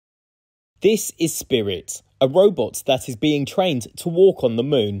This is Spirit, a robot that is being trained to walk on the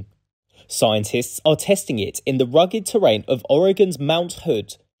moon. Scientists are testing it in the rugged terrain of Oregon's Mount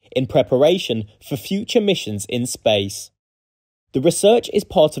Hood in preparation for future missions in space. The research is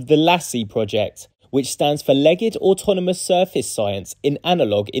part of the LASSIE Project, which stands for Legged Autonomous Surface Science in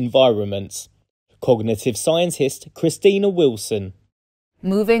Analog Environments. Cognitive scientist Cristina Wilson.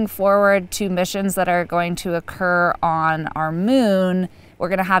 Moving forward to missions that are going to occur on our moon, we're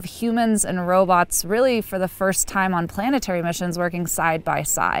going to have humans and robots really for the first time on planetary missions working side by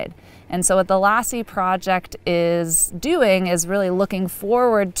side. And so what the LASSIE Project is doing is really looking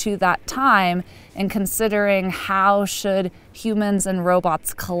forward to that time and considering how should humans and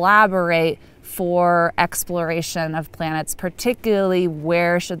robots collaborate for exploration of planets, particularly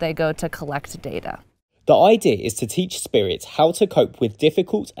where should they go to collect data. The idea is to teach Spirit how to cope with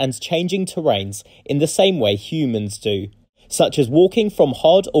difficult and changing terrains in the same way humans do, such as walking from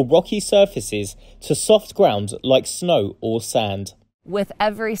hard or rocky surfaces to soft ground like snow or sand. With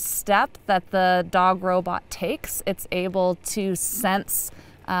every step that the dog robot takes, it's able to sense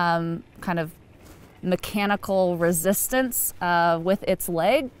kind of mechanical resistance with its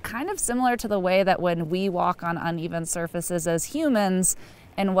leg, kind of similar to the way that when we walk on uneven surfaces as humans.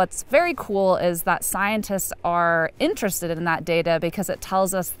 And what's very cool is that scientists are interested in that data because it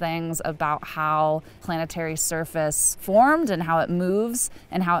tells us things about how planetary surface formed and how it moves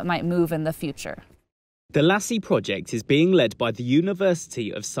and how it might move in the future. The LASSIE project is being led by the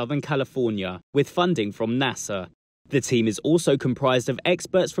University of Southern California with funding from NASA. The team is also comprised of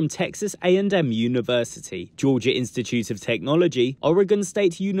experts from Texas A&M University, Georgia Institute of Technology, Oregon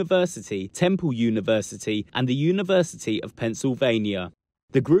State University, Temple University, and the University of Pennsylvania.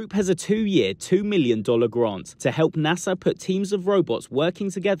 The group has a 2-year, $2 million grant to help NASA put teams of robots working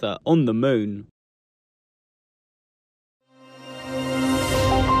together on the moon.